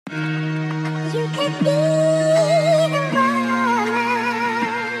You could be the woman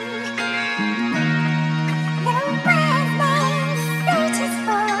that a wise man searches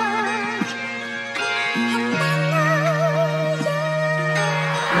for, and I know you.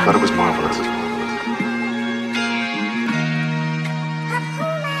 I thought it was marvelous. Of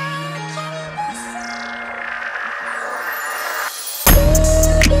whom I can be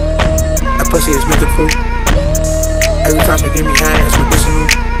That pussy is mythical. Every time she give me hand, it's medicinal.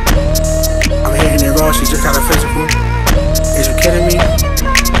 I'm hitting it raw, she just kinda physical. Is you kidding me?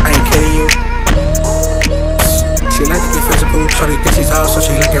 I ain't kidding you. She like to get physical, shorty thinks she's out, so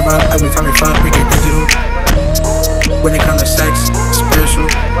she like it rough. Every time we fuck, we get digital. When it comes to sex, it's spiritual.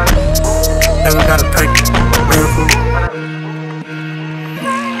 Never got a peck, miracle.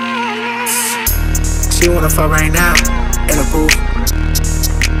 She wanna fuck right now, in a booth.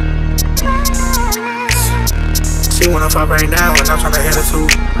 She wanna fuck right now, and I'm tryna hit her too.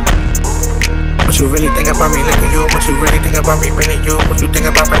 What you really think about me licking you? What you really think about me bringing you? What you think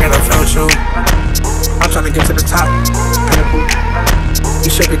about bringing a flow shoe? I'm tryna get to the top, pinnacle.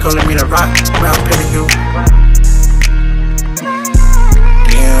 You should be calling me the rock, where I'm pinning you.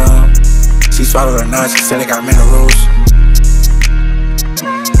 Damn, she swallowed her nuts, she said it got minerals.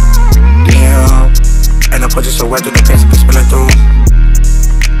 Damn, and I put you so wet through the pants, be spilling through.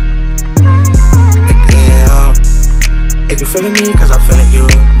 If you feeling me, cause I'm feeling you.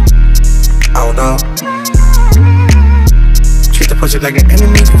 I don't know. Treat the pussy like an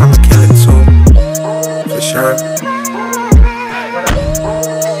enemy, cause I'ma kill it too. For sure.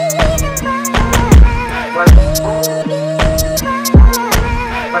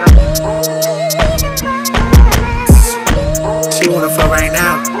 She wanna fuck right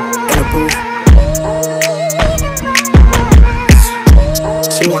now, in a booth.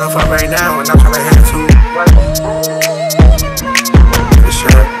 She wanna fuck right now, and I'm tryna hit her too.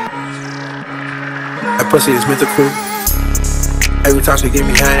 That pussy is mythical. Every time she give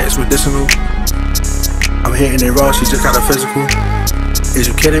me hand, it's medicinal. I'm hitting it raw, she just kinda physical. Is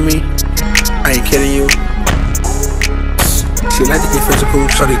you kidding me? I ain't kidding you. She like to get physical,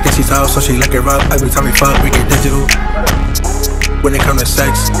 shorty thinks she's out, so she like it rough. Every time we fuck, we get digital. When it comes to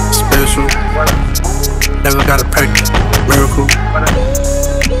sex, it's spiritual. Never got a peck, miracle.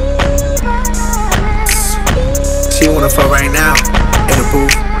 She wanna fuck right now, in a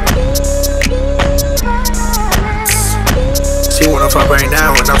booth. She wanna fuck right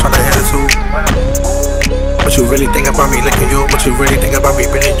now, and I'm tryna hit her too. What you really think about me licking you? What you really think about me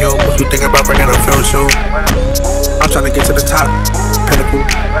bending you? What you think about bringing a film show? I'm tryna get to the top, pinnacle.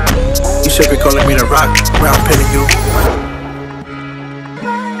 You should be calling me the rock, where I'm pinning you.